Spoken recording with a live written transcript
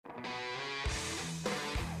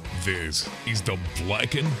This is the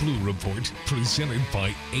Black and Blue Report presented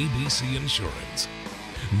by ABC Insurance.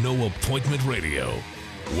 No appointment radio,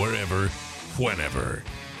 wherever, whenever.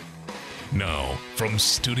 Now, from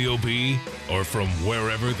Studio B or from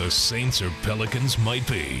wherever the Saints or Pelicans might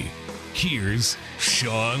be, here's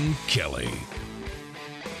Sean Kelly.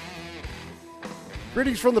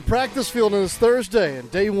 Greetings from the practice field on this Thursday and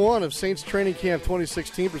day one of Saints Training Camp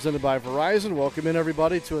 2016 presented by Verizon. Welcome in,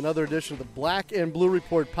 everybody, to another edition of the Black and Blue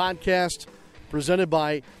Report podcast presented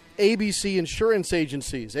by ABC Insurance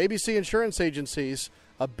Agencies. ABC Insurance Agencies,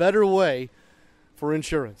 a better way for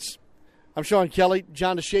insurance. I'm Sean Kelly.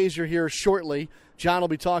 John DeShazier here shortly. John will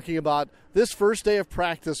be talking about this first day of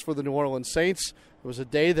practice for the New Orleans Saints. It was a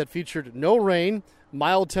day that featured no rain,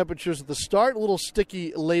 mild temperatures at the start, a little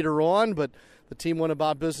sticky later on, but the team went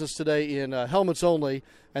about business today in helmets only,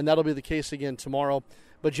 and that'll be the case again tomorrow.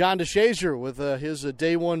 But John DeShazier with his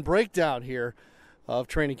day one breakdown here of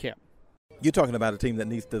training camp. You're talking about a team that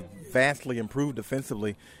needs to vastly improve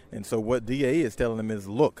defensively, and so what DA is telling them is,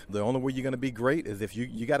 look, the only way you're going to be great is if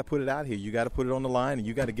you got to put it out here. You got to put it on the line, and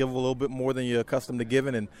you got to give a little bit more than you're accustomed to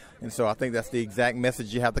giving, and so I think that's the exact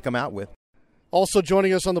message you have to come out with. Also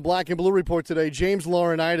joining us on the Black and Blue Report today, James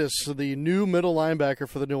Laurinaitis, the new middle linebacker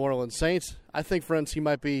for the New Orleans Saints. I think, friends, he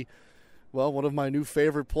might be, well, one of my new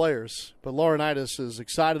favorite players. But Laurinaitis is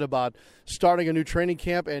excited about starting a new training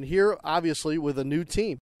camp and here, obviously, with a new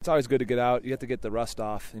team. It's always good to get out. You have to get the rust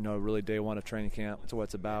off, really day one of training camp. That's what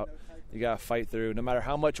it's about. You got to fight through. No matter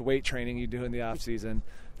how much weight training you do in the off season,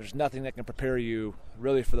 there's nothing that can prepare you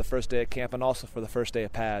really for the first day of camp and also for the first day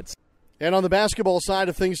of pads. And on the basketball side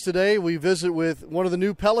of things today, we visit with one of the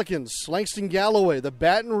new Pelicans, Langston Galloway, the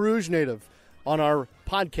Baton Rouge native, on our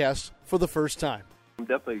podcast for the first time. I'm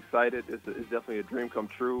definitely excited. It's definitely a dream come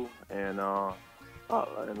true. And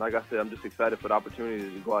like I said, I'm just excited for the opportunity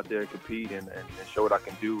to go out there and compete and show what I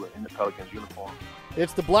can do in the Pelicans uniform.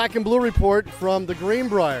 It's the Black and Blue Report from the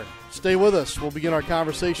Greenbrier. Stay with us. We'll begin our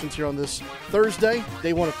conversations here on this Thursday,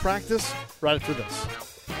 day one of practice, right after this.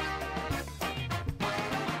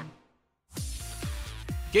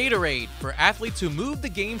 Gatorade. For athletes who move the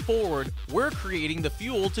game forward, we're creating the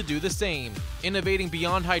fuel to do the same. Innovating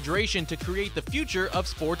beyond hydration to create the future of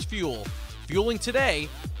sports fuel. Fueling today,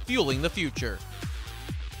 fueling the future.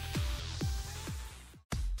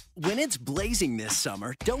 When it's blazing this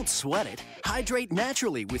summer, don't sweat it. Hydrate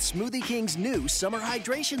naturally with Smoothie King's new Summer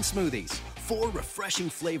Hydration Smoothies. 4 refreshing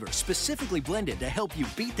flavors specifically blended to help you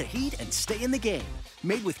beat the heat and stay in the game.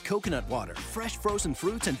 Made with coconut water, fresh frozen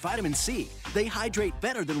fruits, and vitamin C, they hydrate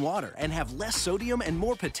better than water and have less sodium and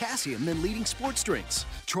more potassium than leading sports drinks.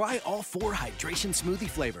 Try all 4 hydration smoothie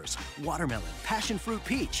flavors: watermelon, passion fruit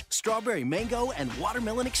peach, strawberry mango, and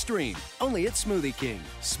watermelon extreme. Only at Smoothie King.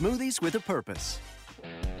 Smoothies with a purpose.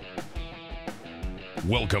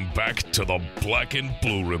 Welcome back to the Black and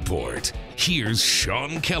Blue Report. Here's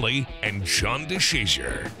Sean Kelly and John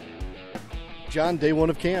DeShazier. John, day one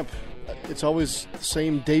of camp. It's always the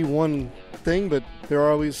same day one thing, but there are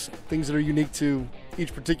always things that are unique to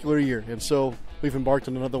each particular year. And so we've embarked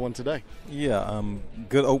on another one today. Yeah,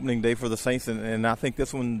 good opening day for the Saints, and I think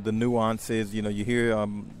this one, the nuance is, you hear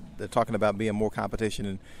they're talking about being more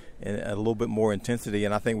competition and a little bit more intensity,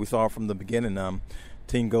 and I think we saw from the beginning,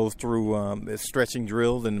 team goes through stretching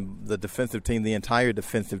drills, and the defensive team, the entire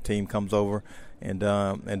defensive team comes over, and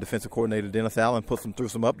defensive coordinator Dennis Allen puts them through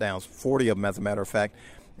some up-downs, 40 of them as a matter of fact.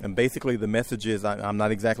 And basically the message is, I'm not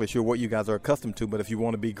exactly sure what you guys are accustomed to, but if you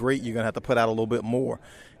want to be great, you're going to have to put out a little bit more.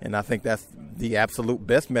 And I think that's the absolute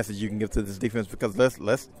best message you can give to this defense, because let's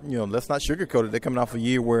not sugarcoat it. They're coming off a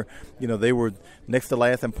year where, they were next to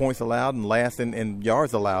last in points allowed and last in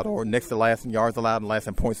yards allowed, or next to last in yards allowed and last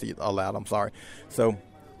in points allowed, So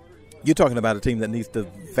you're talking about a team that needs to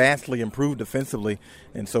vastly improve defensively.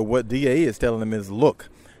 And so what DA is telling them is, look,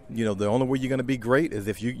 the only way you're going to be great is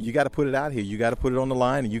if you got to put it out here. You got to put it on the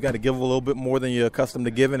line, and you got to give a little bit more than you're accustomed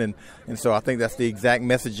to giving. And so I think that's the exact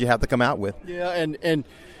message you have to come out with. Yeah,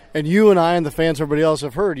 and you and I and the fans, everybody else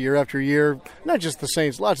have heard year after year, not just the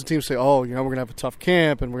Saints. Lots of teams say, we're going to have a tough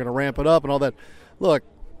camp and we're going to ramp it up and all that. Look,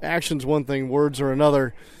 action's one thing, words are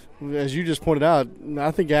another. As you just pointed out,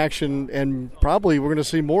 I think action, and probably we're going to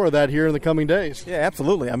see more of that here in the coming days. Yeah,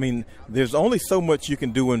 absolutely. I mean, there's only so much you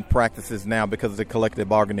can do in practices now because of the collective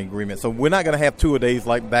bargaining agreement. So we're not going to have 2-a-days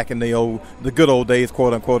like back in the good old days,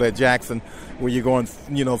 quote unquote, at Jackson, where you're going,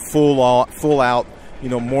 full out,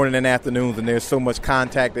 morning and afternoons, and there's so much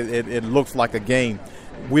contact it looks like a game.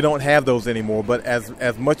 We don't have those anymore. But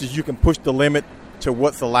as much as you can push the limit to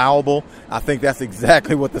what's allowable, I think that's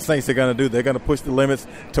exactly what the Saints are going to do. They're going to push the limits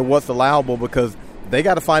to what's allowable because they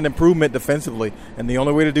got to find improvement defensively, and the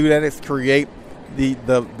only way to do that is create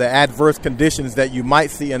the adverse conditions that you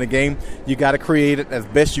might see in a game. You got to create it as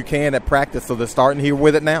best you can at practice, so they're starting here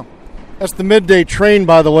with it now. That's the midday train,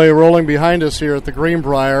 by the way, rolling behind us here at the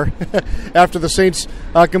Greenbrier after the Saints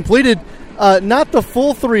completed not the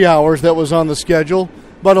full 3 hours that was on the schedule,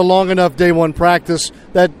 but a long enough day one practice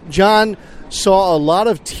that John saw a lot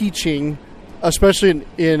of teaching, especially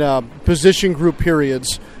in position group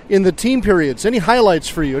periods, in the team periods. Any highlights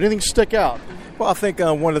for you? Anything stick out? Well, I think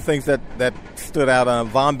one of the things that stood out,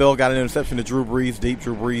 Von Bell got an interception to Drew Brees deep.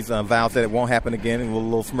 Drew Brees vowed that it won't happen again, and with a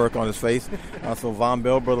little smirk on his face. So Von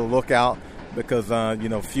Bell, brother, look out, because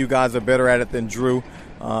few guys are better at it than Drew.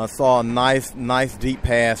 Saw a nice deep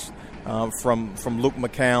pass from Luke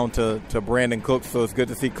McCown to Brandon Cooks. So it's good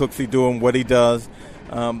to see Cooksey doing what he does.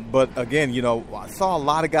 But again, I saw a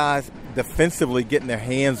lot of guys defensively getting their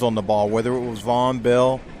hands on the ball, whether it was Von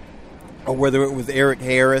Bell or whether it was Eric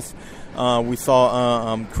Harris. We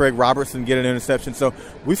saw Craig Robertson get an interception. So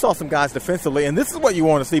we saw some guys defensively, and this is what you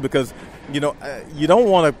want to see, because you don't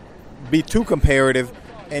want to be too comparative,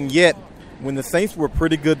 and yet when the Saints were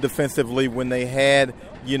pretty good defensively, when they had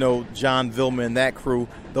John Vilma and that crew,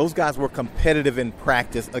 those guys were competitive in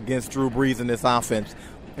practice against Drew Brees and this offense.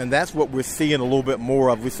 And that's what we're seeing a little bit more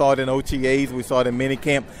of. We saw it in OTAs. We saw it in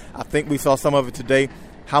minicamp. I think we saw some of it today.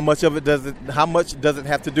 How much does it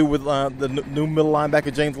have to do with the new middle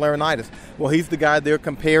linebacker, James Laurinaitis? Well, he's the guy they're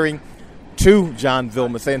comparing to John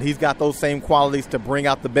Vilma, saying he's got those same qualities to bring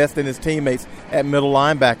out the best in his teammates at middle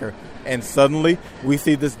linebacker. And suddenly we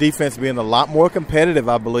see this defense being a lot more competitive,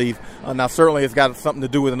 I believe. Now, certainly it's got something to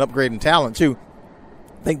do with an upgrade in talent, too.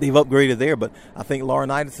 I think they've upgraded there, but I think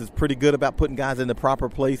Laurinaitis is pretty good about putting guys in the proper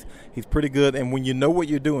place. He's pretty good, and when you know what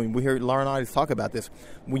you're doing, we heard Laurinaitis talk about this,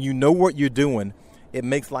 when you know what you're doing, it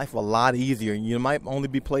makes life a lot easier. You might only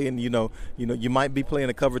be playing, you might be playing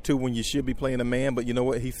a cover two when you should be playing a man, but you know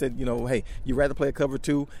what he said, hey, you'd rather play a cover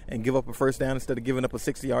two and give up a first down instead of giving up a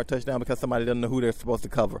 60-yard touchdown because somebody doesn't know who they're supposed to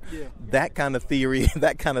cover. Yeah. That kind of theory,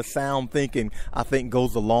 that kind of sound thinking, I think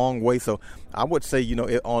goes a long way. So I would say,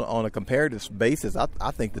 on a comparative basis,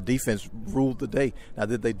 I think the defense ruled the day. Now,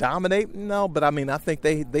 did they dominate? No, but I think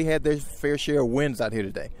they had their fair share of wins out here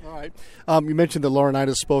today. All right. You mentioned that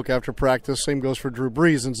Laurinaitis spoke after practice. Same goes for Drew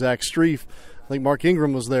Brees and Zach Strief. I think Mark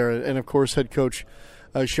Ingram was there, and of course head coach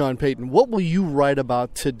Sean Payton. What will you write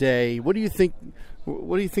about today? What do you think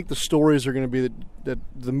the stories are going to be that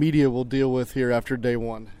the media will deal with here after day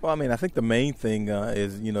one? Well, I think the main thing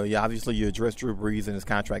is, obviously you address Drew Brees and his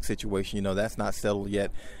contract situation. That's not settled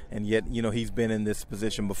yet. And yet, he's been in this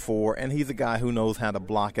position before, and he's a guy who knows how to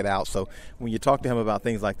block it out. So when you talk to him about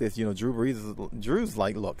things like this, Drew's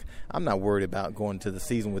like, look, I'm not worried about going to the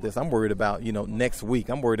season with this. I'm worried about, next week.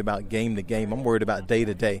 I'm worried about game to game. I'm worried about day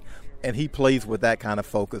to day. And he plays with that kind of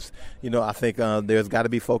focus. I think there's got to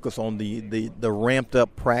be focus on the ramped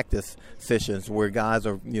up practice sessions where guys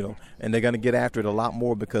are, and they're going to get after it a lot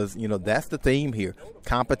more because, that's the theme here,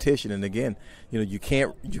 competition. And again, you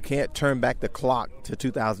can't turn back the clock to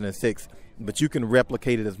 2006, but you can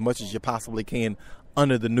replicate it as much as you possibly can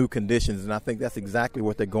under the new conditions. And I think that's exactly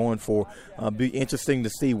what they're going for. Be interesting to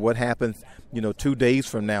see what happens, 2 days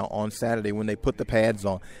from now on Saturday when they put the pads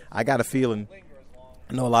on. I got a feeling,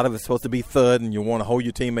 I know a lot of it's supposed to be thud and you want to hold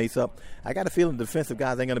your teammates up. I got a feeling the defensive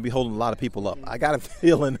guys ain't going to be holding a lot of people up. I got a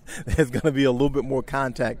feeling there's going to be a little bit more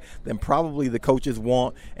contact than probably the coaches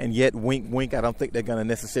want, and yet wink, wink, I don't think they're going to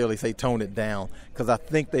necessarily say tone it down because I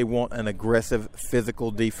think they want an aggressive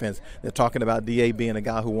physical defense. They're talking about D.A. being a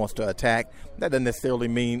guy who wants to attack. That doesn't necessarily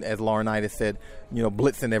mean, as Laurinaitis said,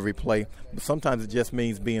 blitzing every play. But sometimes it just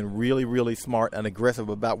means being really, really smart and aggressive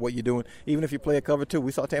about what you're doing, even if you play a cover two.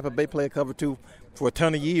 We saw Tampa Bay play a cover two for a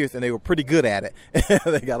ton of years, and they were pretty good at it.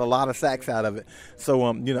 They got a lot of sacks out of it. So,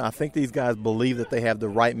 I think these guys believe that they have the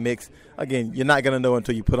right mix. Again, you're not going to know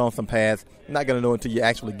until you put on some pads. You're not going to know until you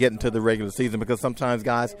actually get into the regular season because sometimes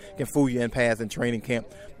guys can fool you in pads in training camp,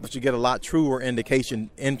 but you get a lot truer indication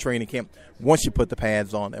in training camp once you put the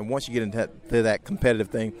pads on and once you get into that competitive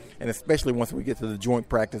thing, and especially once we get to the joint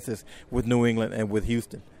practices with New England and with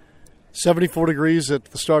Houston. 74 degrees at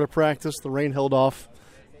the start of practice. The rain held off.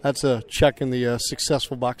 That's a check in the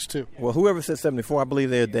successful box, too. Well, whoever said 74, I believe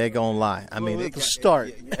they're a daggone lie. At the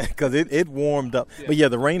start. Because it warmed up. But, yeah,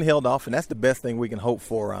 the rain held off, and that's the best thing we can hope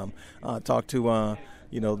for. Talk to,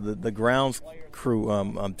 the grounds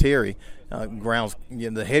crew, Terry, the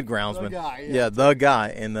head groundsman. The guy.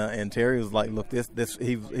 And Terry was like, look,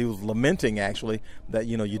 he was lamenting, actually, that,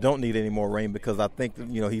 you don't need any more rain because I think,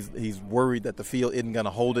 he's worried that the field isn't going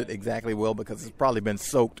to hold it exactly well because it's probably been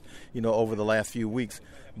soaked, over the last few weeks.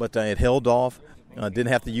 But it held off. Didn't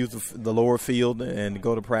have to use the lower field and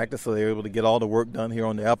go to practice, so they were able to get all the work done here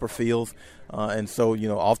on the upper fields. And so,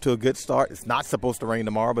 off to a good start. It's not supposed to rain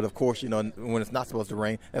tomorrow, but of course, when it's not supposed to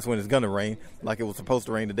rain, that's when it's going to rain, like it was supposed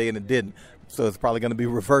to rain today and it didn't. So it's probably going to be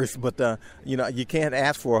reversed. But, you can't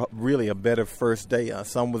ask for really a better first day.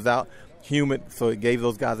 Sun was out, humid, so it gave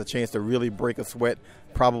those guys a chance to really break a sweat,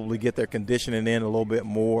 probably get their conditioning in a little bit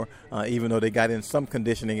more, even though they got in some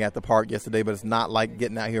conditioning at the park yesterday, but it's not like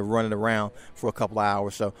getting out here running around for a couple of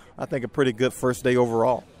hours. So I think a pretty good first day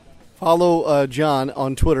overall. Follow John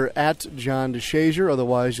on Twitter at John DeShazier.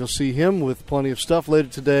 Otherwise, you'll see him with plenty of stuff later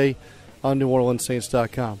today on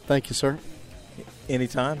NewOrleansSaints.com. Thank you, sir.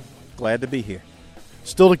 Anytime. Glad to be here.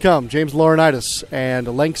 Still to come, James Laurinaitis and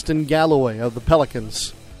Langston Galloway of the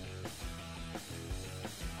Pelicans.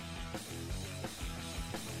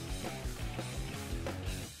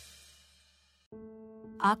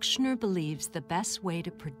 Ochsner believes the best way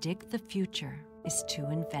to predict the future is to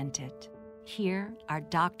invent it. Here, our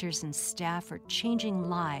doctors and staff are changing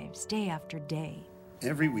lives day after day.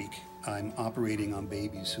 Every week, I'm operating on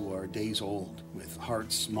babies who are days old with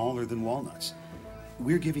hearts smaller than walnuts.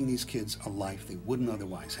 We're giving these kids a life they wouldn't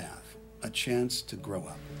otherwise have, a chance to grow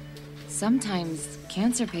up. Sometimes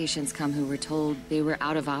cancer patients come who were told they were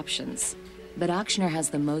out of options. But Ochsner has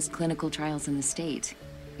the most clinical trials in the state.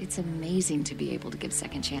 It's amazing to be able to give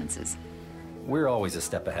second chances. We're always a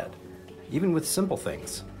step ahead, even with simple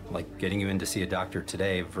things, like getting you in to see a doctor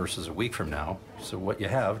today versus a week from now, so what you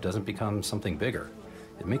have doesn't become something bigger.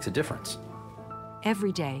 It makes a difference.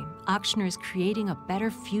 Every day, Ochsner is creating a better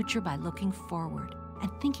future by looking forward and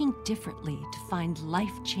thinking differently to find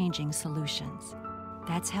life-changing solutions.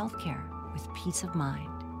 That's healthcare with peace of mind.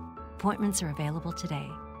 Appointments are available today.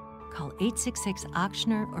 Call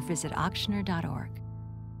 866-OCHSNER or visit ochsner.org.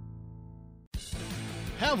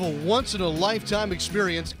 Have a once-in-a-lifetime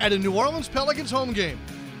experience at a New Orleans Pelicans home game.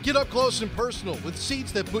 Get up close and personal with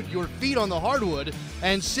seats that put your feet on the hardwood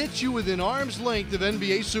and sit you within arm's length of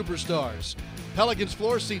NBA superstars. Pelicans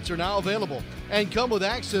floor seats are now available and come with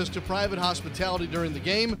access to private hospitality during the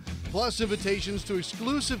game, plus invitations to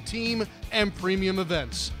exclusive team and premium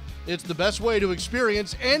events. It's the best way to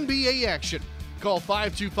experience NBA action. Call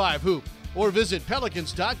 525-HOOP or visit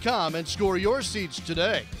Pelicans.com and score your seats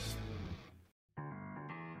today.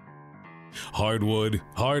 Hardwood,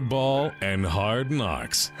 hardball, and hard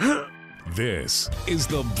knocks. This is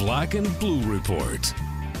the Black and Blue Report.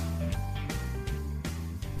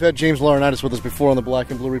 We've had James Laurinaitis with us before on the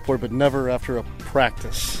Black and Blue Report, but never after a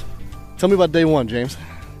practice. Tell me about day one, James.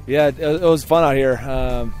 Yeah, it was fun out here.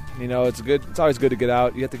 It's good. It's always good to get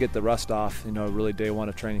out. You have to get the rust off. Really day one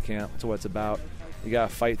of training camp. That's what it's about. You got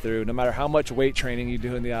to fight through. No matter how much weight training you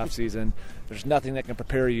do in the off season, there's nothing that can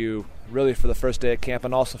prepare you really for the first day of camp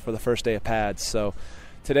and also for the first day of pads. So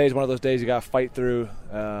today's one of those days you got to fight through,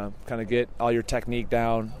 kind of get all your technique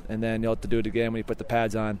down, and then you'll have to do it again when you put the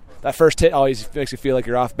pads on. That first hit always makes you feel like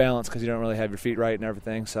you're off balance because you don't really have your feet right and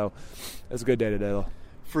everything. So it's a good day today, though.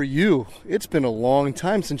 For you, it's been a long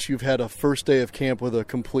time since you've had a first day of camp with a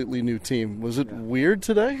completely new team. Was it weird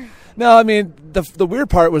today? No, I mean, the weird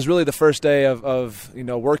part was really the first day of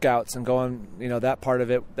workouts and going, that part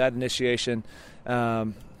of it, that initiation.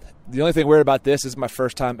 The only thing weird about this is my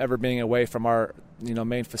first time ever being away from our,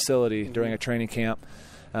 main facility during a training camp.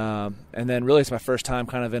 And then really it's my first time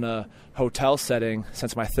kind of in a hotel setting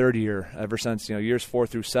since my third year, ever since, years 4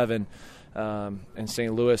 through 7 in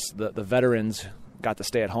St. Louis, the veterans got to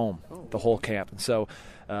stay at home the whole camp. And so,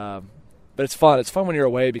 but it's fun. It's fun when you're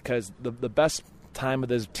away because the best time of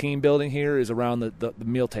this team building here is around the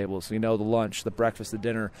meal tables, the lunch, the breakfast, the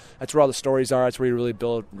dinner. That's where all the stories are. That's where you really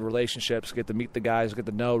build relationships, get to meet the guys, get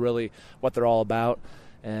to know really what they're all about.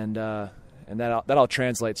 And that all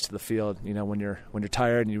translates to the field. When you're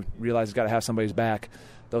tired and you realize you've got to have somebody's back,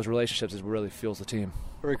 those relationships is what really fuels the team.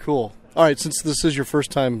 Very cool. All right, since this is your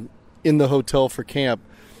first time in the hotel for camp,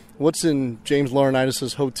 what's in James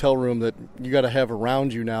Laurinaitis' hotel room that you got to have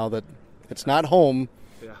around you now that it's not home?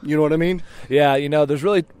 Yeah. You know what I mean? Yeah, there's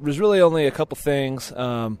really only a couple things.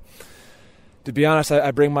 To be honest,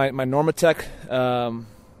 I bring my Normatec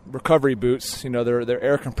recovery boots. They're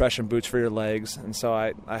air compression boots for your legs, and so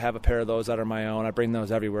I have a pair of those that are my own. I bring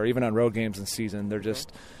those everywhere, even on road games in season. They're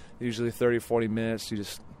just usually 30, 40 minutes. You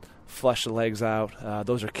just flush the legs out.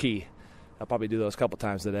 Those are key. I'll probably do those a couple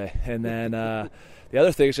times a day. And then the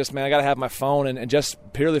other thing is just, I got to have my phone and just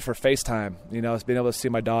purely for FaceTime. It's being able to see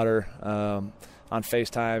my daughter on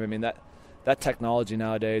FaceTime. I mean, that technology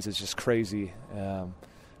nowadays is just crazy.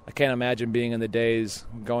 I can't imagine being in the days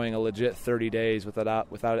going a legit 30 days without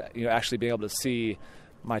actually being able to see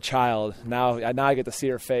my child. Now I get to see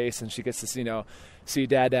her face, and she gets to see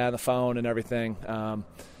Dad on the phone and everything.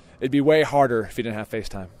 It'd be way harder if you didn't have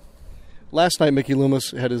FaceTime. Last night, Mickey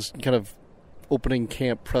Loomis had his kind of opening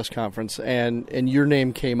camp press conference, and your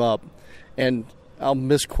name came up. And I'll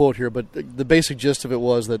misquote here, but the basic gist of it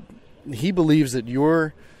was that he believes that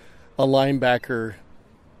you're a linebacker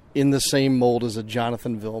in the same mold as a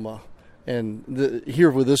Jonathan Vilma. And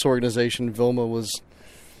here with this organization, Vilma was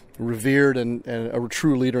revered and a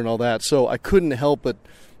true leader and all that. So I couldn't help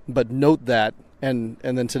but note that. And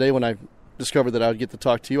then today when I discovered that I would get to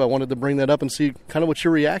talk to you, I wanted to bring that up and see kind of what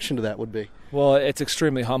your reaction to that would be. Well, it's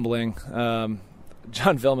extremely humbling.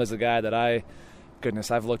 John Vilma is a guy that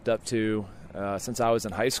I've looked up to since I was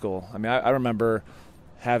in high school. I mean, I remember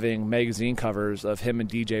having magazine covers of him and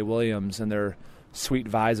DJ Williams and their sweet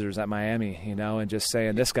visors at Miami, and just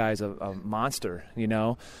saying this guy's a monster,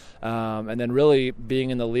 and then really being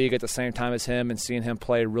in the league at the same time as him and seeing him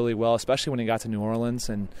play really well, especially when he got to New Orleans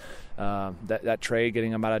and that trade,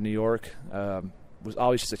 getting him out of New York, was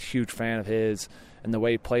always just a huge fan of his and the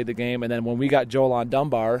way he played the game. And then when we got Joel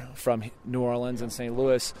Dunbar from New Orleans and St.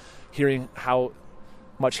 Louis, hearing how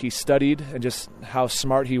much he studied and just how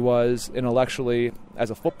smart he was intellectually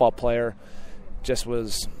as a football player just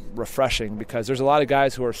was refreshing, because there's a lot of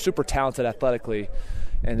guys who are super talented athletically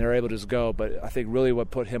and they're able to just go, but I think really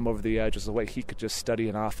what put him over the edge is the way he could just study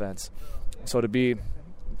an offense. So to be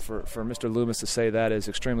for Mr. Loomis to say that is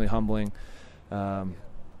extremely humbling. I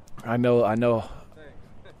know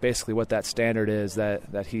basically what that standard is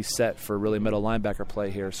that he set for really middle linebacker play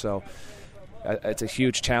here. So it's a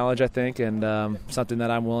huge challenge, I think, and something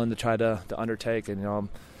that I'm willing to try to undertake. And I'm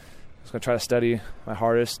just going to try to study my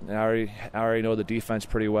hardest. And I already know the defense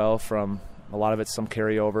pretty well. From a lot of it's some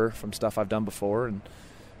carryover from stuff I've done before, and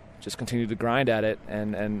just continue to grind at it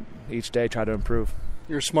and each day try to improve.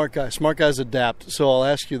 You're a smart guy. Smart guys adapt. So I'll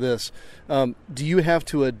ask you this. Do you have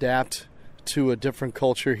to adapt to a different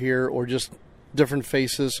culture here, or just different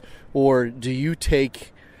faces, or do you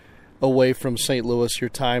take away from St. Louis your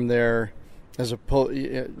time there as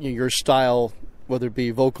your style, whether it be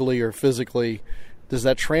vocally or physically? Does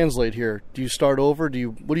that translate here? Do you start over?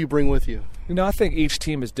 What do you bring with you? I think each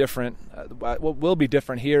team is different. What will be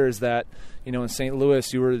different here is that, in St.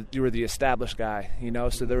 Louis you were the established guy,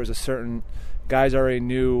 so there was a certain guys already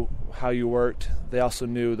knew how you worked. They also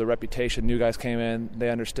knew the reputation. New guys came in, they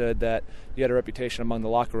understood that you had a reputation among the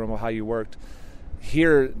locker room of how you worked.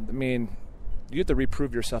 Here, you have to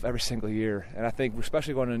reprove yourself every single year, and I think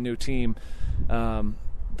especially going to a new team,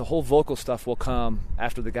 the whole vocal stuff will come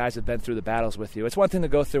after the guys have been through the battles with you. It's one thing to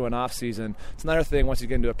go through an off season. It's another thing once you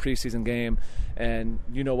get into a preseason game and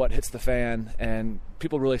you know what hits the fan, and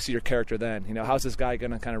people really see your character then. How's this guy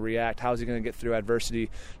going to kind of react? How's he going to get through adversity?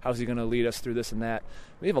 How's he going to lead us through this and that?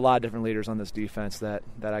 We have a lot of different leaders on this defense that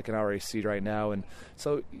I can already see right now. And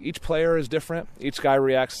so each player is different. Each guy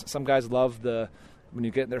reacts. Some guys love when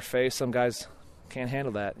you get in their face. Some guys can't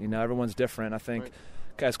handle that. Everyone's different. I think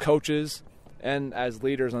as coaches and as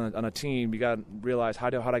leaders on a team, you got to realize how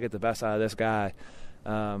do I get the best out of this guy.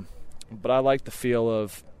 But I like the feel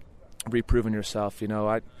of reproving yourself.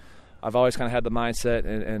 I've always kind of had the mindset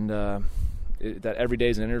that every day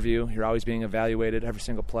is an interview. You're always being evaluated every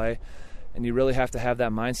single play, and you really have to have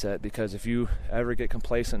that mindset, because if you ever get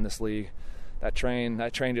complacent in this league, that train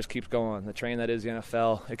just keeps going. The train that is the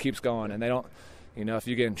NFL, it keeps going, and they don't. If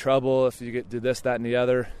you get in trouble, if you do this, that, and the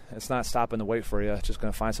other, it's not stopping the wait for you. It's just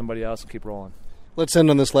going to find somebody else and keep rolling. Let's end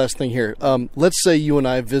on this last thing here. Let's say you and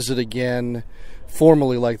I visit again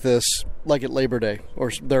formally like this, like at Labor Day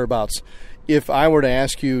or thereabouts. If I were to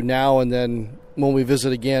ask you now and then when we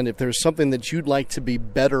visit again, if there's something that you'd like to be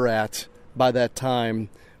better at by that time,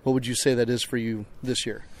 what would you say that is for you this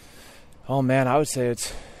year? Oh, man, I would say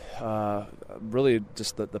it's really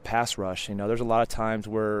just the pass rush. There's a lot of times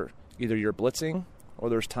where either you're blitzing or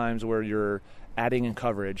there's times where you're adding in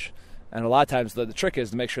coverage. And a lot of times the trick is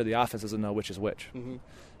to make sure the offense doesn't know which is which. Mm-hmm.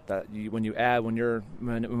 That when you add,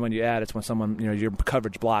 it's when someone, your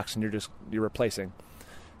coverage blocks and you're replacing.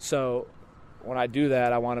 So when I do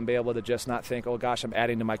that, I want to be able to just not think, oh gosh, I'm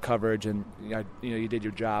adding to my coverage and you did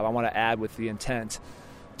your job. I want to add with the intent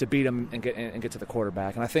to beat them and get to the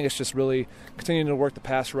quarterback. And I think it's just really continuing to work the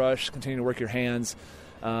pass rush, continuing to work your hands.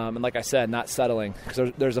 And like I said, not settling,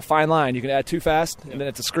 because there's a fine line. You can add too fast, and then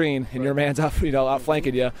it's a screen, and your man's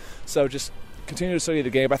outflanking you. So just continue to study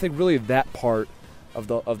the game. But I think really that part of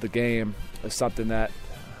the game is something that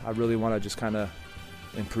I really want to just kind of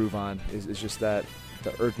improve on. Is just that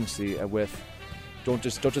the urgency with don't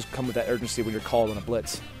just come with that urgency when you're called on a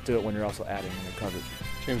blitz. Do it when you're also adding in your coverage.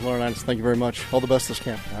 James Laurinaitis, thank you very much. All the best this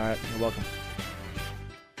camp. All right, you're welcome.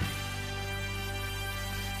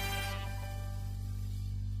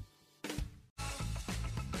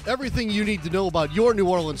 Everything you need to know about your New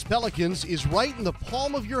Orleans Pelicans is right in the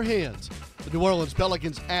palm of your hands. The New Orleans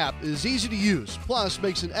Pelicans app is easy to use, plus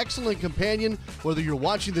makes an excellent companion whether you're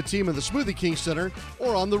watching the team in the Smoothie King Center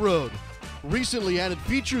or on the road. Recently added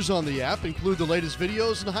features on the app include the latest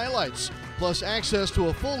videos and highlights, plus access to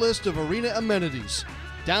a full list of arena amenities.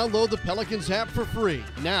 Download the Pelicans app for free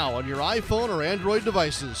now on your iPhone or Android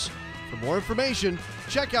devices. For more information,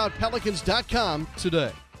 check out pelicans.com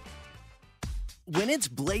today. When it's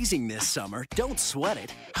blazing this summer, don't sweat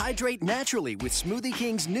it. Hydrate naturally with Smoothie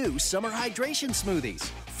King's new Summer Hydration Smoothies.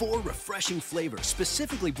 4 refreshing flavors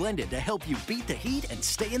specifically blended to help you beat the heat and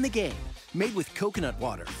stay in the game. Made with coconut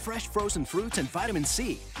water, fresh frozen fruits, and vitamin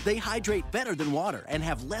C, they hydrate better than water and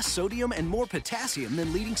have less sodium and more potassium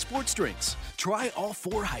than leading sports drinks. Try all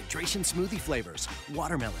 4 hydration smoothie flavors: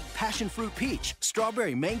 watermelon, passion fruit peach,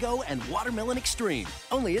 strawberry mango, and watermelon extreme.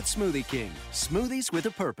 Only at Smoothie King. Smoothies with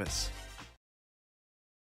a purpose.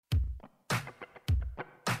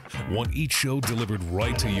 Want each show delivered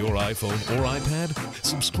right to your iPhone or iPad?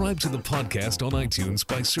 Subscribe to the podcast on iTunes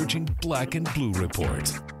by searching Black and Blue Report.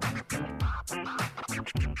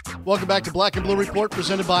 Welcome back to Black and Blue Report,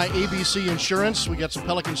 presented by ABC Insurance. We got some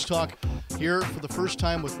Pelicans talk here for the first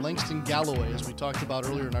time with Langston Galloway. As we talked about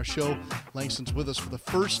earlier in our show, Langston's with us for the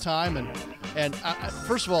first time. And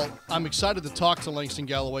first of all, I'm excited to talk to Langston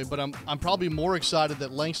Galloway, but I'm probably more excited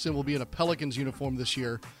that Langston will be in a Pelicans uniform this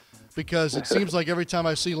year, because it seems like every time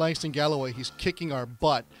I see Langston Galloway, he's kicking our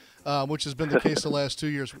butt, which has been the case the last 2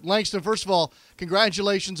 years. Langston, first of all,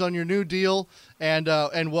 congratulations on your new deal, and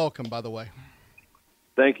welcome, by the way.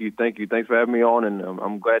 Thank you. Thanks for having me on, and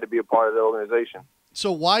I'm glad to be a part of the organization.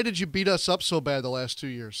 So why did you beat us up so bad the last 2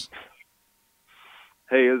 years?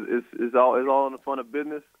 Hey, it's all in the fun of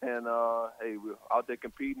business, and hey, we're out there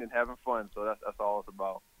competing and having fun, so that's all it's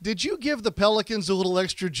about. Did you give the Pelicans a little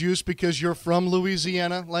extra juice because you're from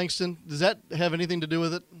Louisiana, Langston? Does that have anything to do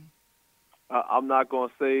with it? I'm not going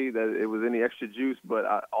to say that it was any extra juice, but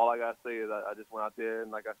all I got to say is I just went out there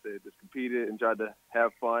and, like I said, just competed and tried to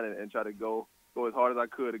have fun and try to go as hard as I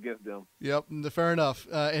could against them. Yep, fair enough,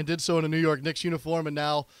 and did so in a New York Knicks uniform, and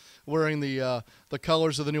now wearing the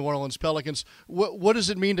colors of the New Orleans Pelicans. What does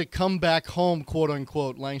it mean to come back home, quote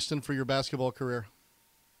unquote, Langston, for your basketball career?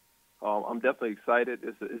 I'm definitely excited.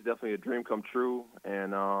 It's definitely a dream come true,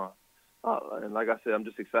 and like I said, I'm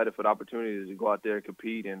just excited for the opportunity to go out there and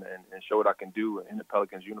compete and show what I can do in the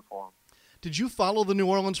Pelicans uniform. Did you follow the New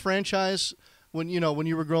Orleans franchise when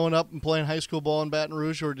you were growing up and playing high school ball in Baton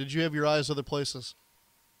Rouge, or did you have your eyes other places?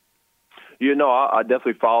 I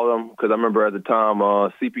definitely followed them because I remember at the time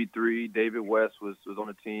CP3, David West was on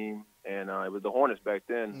the team, and it was the Hornets back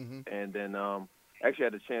then. Mm-hmm. And then actually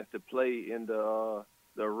had a chance to play in the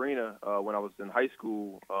arena when I was in high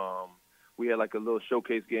school. We had like a little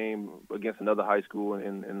showcase game against another high school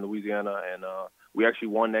in Louisiana, and we actually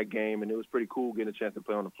won that game, and it was pretty cool getting a chance to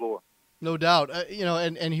play on the floor. No doubt.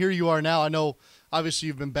 And here you are now. I know, obviously,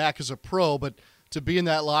 you've been back as a pro, but to be in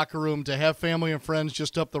that locker room, to have family and friends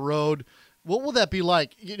just up the road, what will that be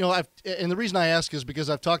like? And the reason I ask is because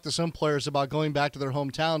I've talked to some players about going back to their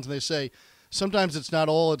hometowns, and they say sometimes it's not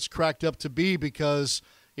all it's cracked up to be because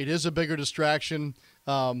it is a bigger distraction.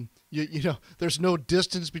 There's no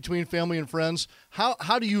distance between family and friends.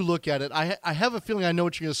 How do you look at it? I have a feeling I know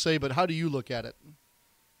what you're going to say, but how do you look at it?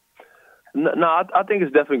 No, I think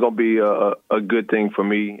it's definitely going to be a good thing for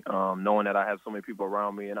me, knowing that I have so many people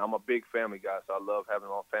around me. And I'm a big family guy, so I love having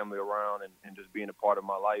my family around and just being a part of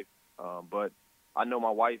my life. But I know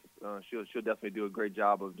my wife, she'll definitely do a great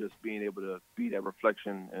job of just being able to be that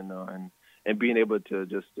reflection and being able to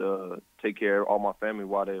just take care of all my family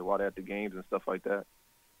while they're at the games and stuff like that.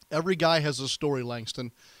 Every guy has a story,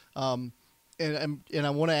 Langston. And I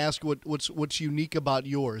want to ask what's unique about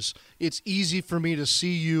yours. It's easy for me to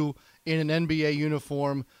see you in an NBA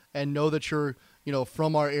uniform and know that you're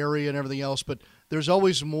from our area and everything else, but there's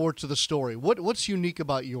always more to the story. What's unique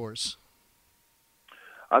about yours?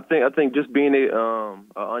 I think just being an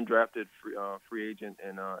undrafted free agent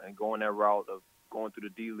and going that route of going through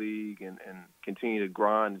the D League and continue to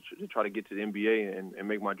grind to try to get to the NBA and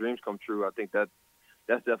make my dreams come true. I think that's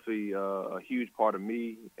definitely a huge part of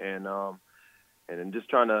me, and just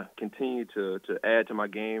trying to continue to add to my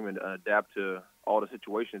game and adapt to all the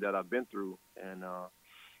situations that I've been through. And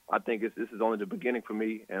I think this is only the beginning for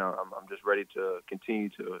me, and I'm just ready to continue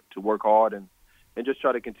to work hard and just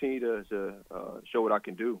try to continue to show what I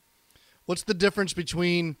can do. What's the difference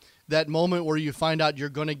between that moment where you find out you're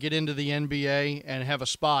going to get into the NBA and have a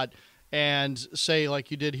spot and say,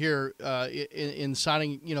 like you did here, in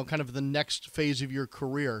signing, kind of the next phase of your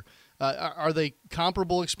career? Are they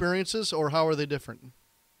comparable experiences, or how are they different?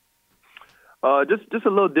 Just a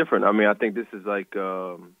little different. I mean, I think this is like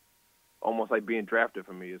almost like being drafted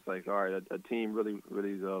for me. It's like, all right, a team really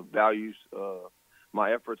values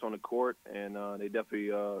my efforts on the court, and they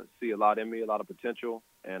definitely see a lot in me, a lot of potential.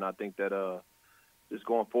 And I think that just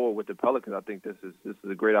going forward with the Pelicans, I think this is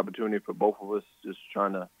a great opportunity for both of us, just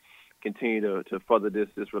trying to continue to further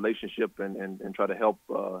this relationship and try to help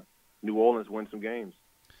New Orleans win some games.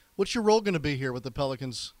 What's your role going to be here with the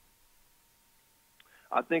Pelicans?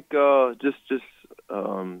 I think just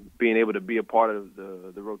being able to be a part of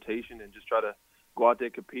the rotation and just try to go out there,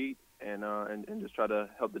 compete, and just try to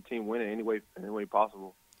help the team win in any way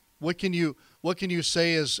possible. What can you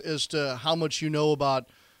say as to how much you know about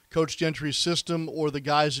Coach Gentry's system or the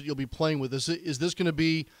guys that you'll be playing with? Is this going to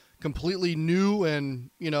be completely new and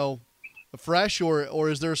fresh, or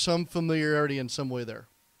is there some familiarity in some way there?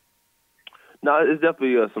 No, it's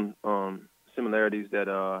definitely some similarities that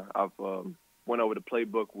I've went over the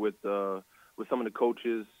playbook with some of the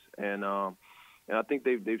coaches, and I think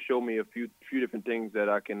they've shown me a few different things that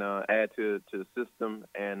I can add to the system,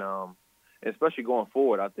 and especially going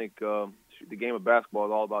forward, I think the game of basketball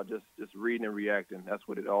is all about just reading and reacting. That's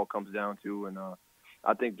what it all comes down to, and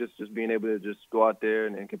I think just being able to just go out there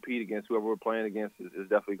and compete against whoever we're playing against is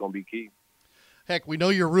definitely going to be key. Heck, we know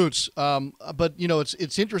your roots, but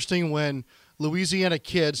it's interesting when Louisiana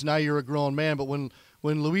kids, now you're a grown man, but when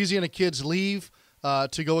Louisiana kids leave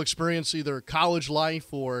to go experience either college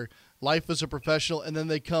life or life as a professional, and then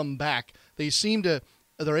they come back,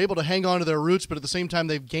 they're able to hang on to their roots, but at the same time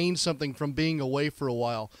they've gained something from being away for a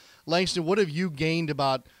while. Langston, what have you gained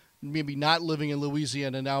about maybe not living in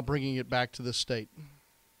Louisiana and now bringing it back to the state?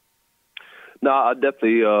 No, I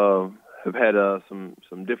definitely have had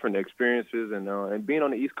some different experiences, and being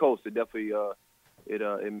on the East Coast, it definitely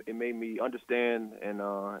it made me understand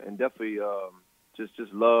and definitely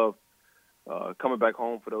just love coming back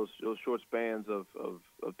home for those short spans of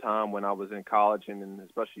time when I was in college and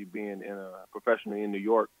especially being professionally in New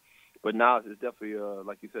York. But now it's definitely,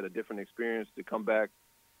 like you said, a different experience to come back.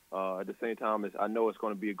 At the same time, I know it's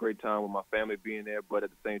going to be a great time with my family being there, but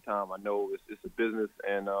at the same time, I know it's a business,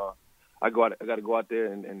 and I got to go out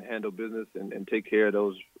there and handle business and take care of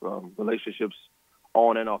those relationships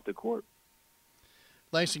on and off the court.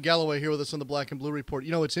 Langston Galloway here with us on the Black and Blue Report.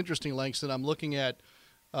 It's interesting, Langston. I'm looking at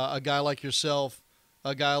a guy like yourself,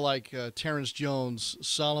 a guy like Terrence Jones,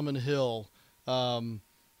 Solomon Hill,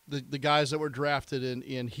 the guys that were drafted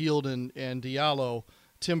in Hield and Diallo,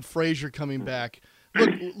 Tim Frazier coming back.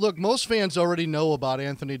 Look, most fans already know about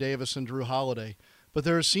Anthony Davis and Drew Holiday, but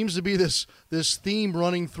there seems to be this theme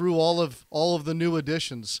running through all of the new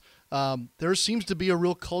additions. There seems to be a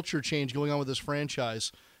real culture change going on with this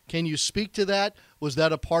franchise. Can you speak to that? Was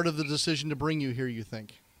that a part of the decision to bring you here, you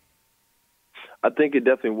think? I think it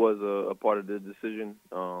definitely was a part of the decision.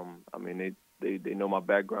 I mean, they know my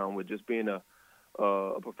background with just being a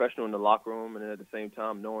professional in the locker room, and at the same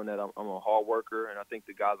time knowing that I'm a hard worker, and I think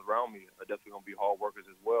the guys around me are definitely going to be hard workers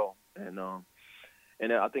as well. And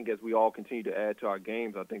I think as we all continue to add to our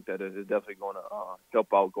games, I think that it is definitely going to help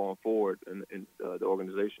out going forward in the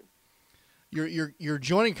organization. You're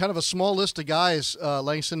joining kind of a small list of guys,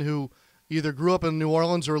 Langston, who either grew up in New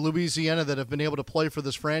Orleans or Louisiana that have been able to play for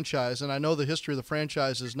this franchise. And I know the history of the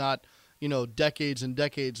franchise is not, decades and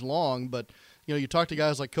decades long, but you talk to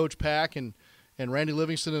guys like Coach Pack and Randy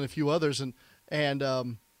Livingston and a few others, and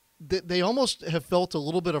they almost have felt a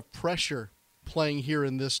little bit of pressure playing here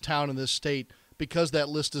in this town, in this state, because that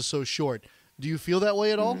list is so short. Do you feel that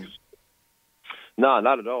way at all? No,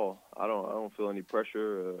 not at all. I don't feel any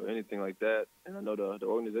pressure or anything like that, and I know the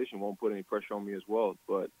organization won't put any pressure on me as well.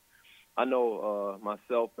 But I know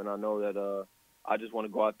myself, and I know that I just want to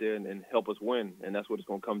go out there and help us win, and that's what it's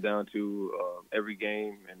going to come down to every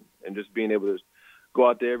game, and just being able to go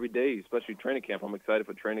out there every day, especially training camp. I'm excited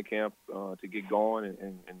for training camp to get going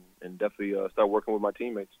and definitely start working with my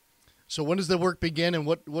teammates. So when does the work begin, and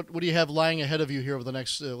what do you have lying ahead of you here over the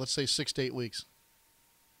next, let's say, 6 to 8 weeks?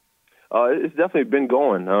 It's definitely been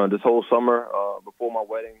going this whole summer. Before my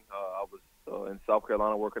wedding, I was in South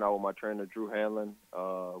Carolina working out with my trainer, Drew Hanlon,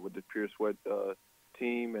 with the Pure Sweat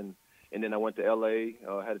team. And then I went to L.A.,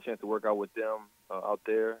 had a chance to work out with them out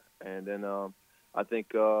there. And then I think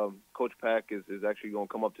Coach Pack is actually going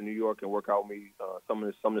to come up to New York and work out with me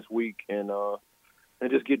some this week and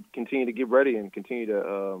just continue to get ready and continue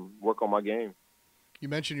to work on my game. You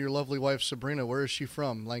mentioned your lovely wife, Sabrina. Where is she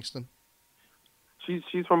from, Langston?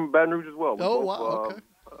 She's from Baton Rouge as well. Wow, okay.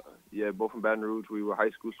 Yeah, both from Baton Rouge. We were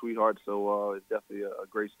high school sweethearts, so it's definitely a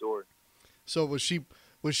great story. So was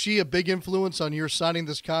she a big influence on your signing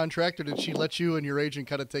this contract, or did she let you and your agent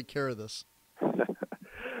kind of take care of this?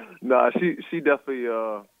 No, she definitely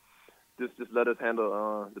just let us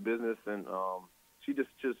handle the business, and she just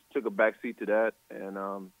took a back seat to that. And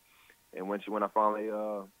when I finally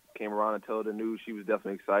came around and told her the news, she was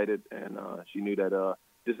definitely excited, and she knew that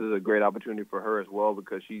this is a great opportunity for her as well,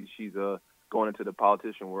 because she's going into the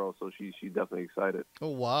politician world, so she's definitely excited. Oh,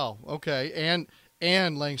 wow. Okay.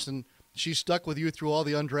 And Langston, she stuck with you through all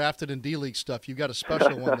the undrafted and D-League stuff. You got a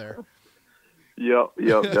special one there. Yep,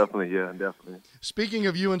 definitely, yeah, definitely. Speaking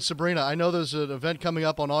of you and Sabrina, I know there's an event coming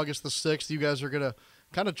up on August the 6th. You guys are going to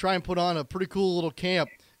kind of try and put on a pretty cool little camp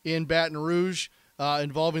in Baton Rouge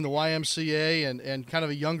involving the YMCA and kind of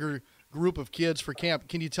a younger group of kids for camp.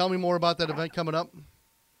 Can you tell me more about that event coming up?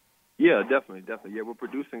 Yeah, definitely. Yeah, we're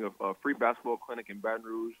producing a free basketball clinic in Baton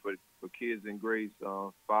Rouge for kids in grades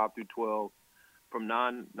 5 through 12 from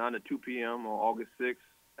 9 to 2 p.m. on August 6th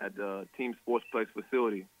at the Team Sportsplex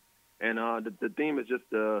facility. And the theme is just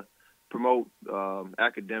to promote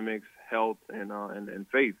academics, health, and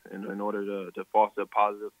faith in order to foster a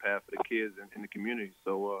positive path for the kids in the community.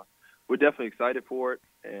 So we're definitely excited for it,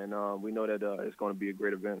 and we know that it's going to be a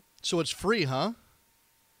great event. So it's free, huh?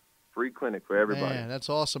 Free clinic for everybody. Man, that's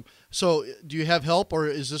awesome. So do you have help, or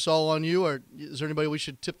is this all on you, or is there anybody we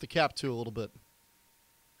should tip the cap to a little bit?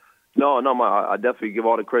 No, I definitely give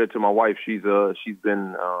all the credit to my wife. She's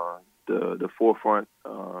been the forefront,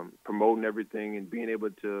 promoting everything and being able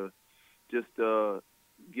to just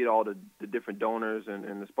get all the different donors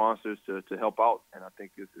and the sponsors to help out, and I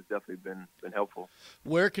think it's definitely been helpful.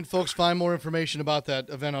 Where can folks find more information about that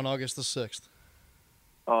event on August the 6th?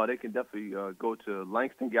 They can definitely go to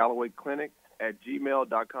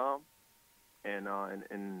LangstonGallowayClinic@gmail.com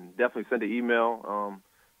and definitely send an email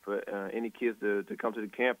for any kids to come to the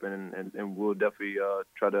camp, and we'll definitely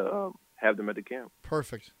try to have them at the camp.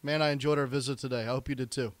 Perfect. Man, I enjoyed our visit today. I hope you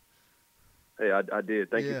did too. Hey, I did.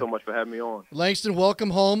 Thank you so much for having me on. Langston,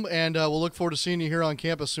 welcome home, and we'll look forward to seeing you here on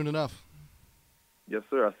campus soon enough. Yes,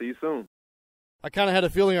 sir. I'll see you soon. I kind of had a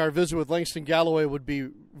feeling our visit with Langston Galloway would be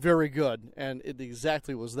very good, and it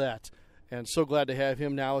exactly was that. And so glad to have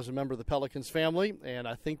him now as a member of the Pelicans family, and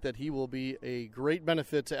I think that he will be a great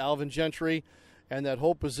benefit to Alvin Gentry and that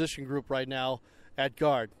whole position group right now at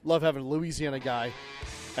guard. Love having a Louisiana guy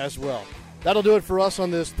as well. That'll do it for us on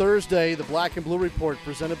this Thursday, the Black and Blue Report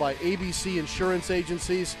presented by ABC Insurance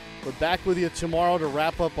Agencies. We're back with you tomorrow to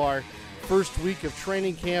wrap up our first week of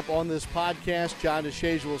training camp on this podcast. John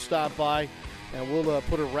DeShazier will stop by, and we'll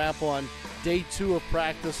put a wrap on day 2 of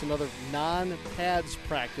practice, another non-pads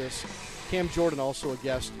practice. Cam Jordan also a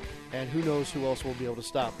guest, and who knows who else will be able to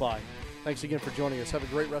stop by. Thanks again for joining us. Have a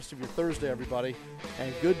great rest of your Thursday, everybody,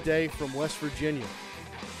 and good day from West Virginia.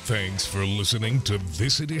 Thanks for listening to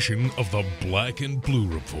this edition of the Black and Blue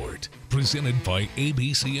Report, presented by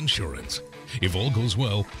ABC Insurance. If all goes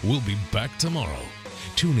well, we'll be back tomorrow.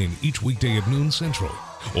 Tune in each weekday at noon Central,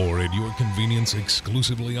 or at your convenience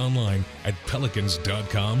exclusively online at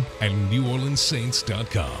Pelicans.com and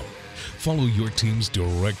NewOrleansSaints.com. Follow your teams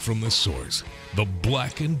direct from the source, the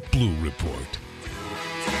Black and Blue Report.